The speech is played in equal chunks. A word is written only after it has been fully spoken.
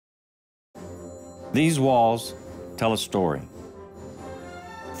These walls tell a story.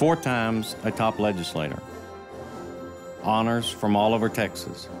 4 times a top legislator. Honors from all over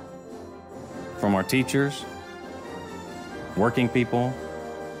Texas. From our teachers, working people,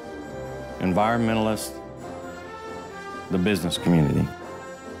 environmentalists, the business community.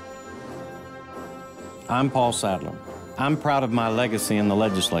 I'm Paul Sadler. I'm proud of my legacy in the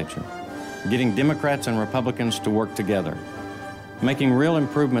legislature, getting Democrats and Republicans to work together, making real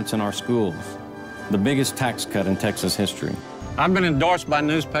improvements in our schools, the biggest tax cut in Texas history. I've been endorsed by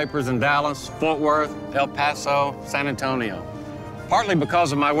newspapers in Dallas, Fort Worth, El Paso, San Antonio, partly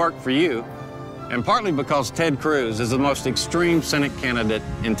because of my work for you, and partly because Ted Cruz is the most extreme Senate candidate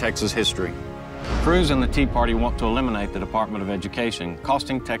in Texas history. Cruz and the Tea Party want to eliminate the Department of Education,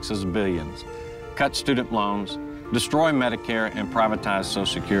 costing Texas billions, cut student loans, destroy Medicare, and privatize Social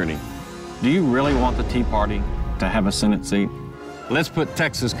Security. Do you really want the Tea Party to have a Senate seat? Let's put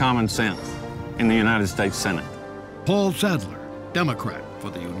Texas common sense in the United States Senate. Paul Sadler, Democrat for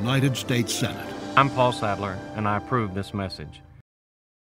the United States Senate. I'm Paul Sadler, and I approve this message.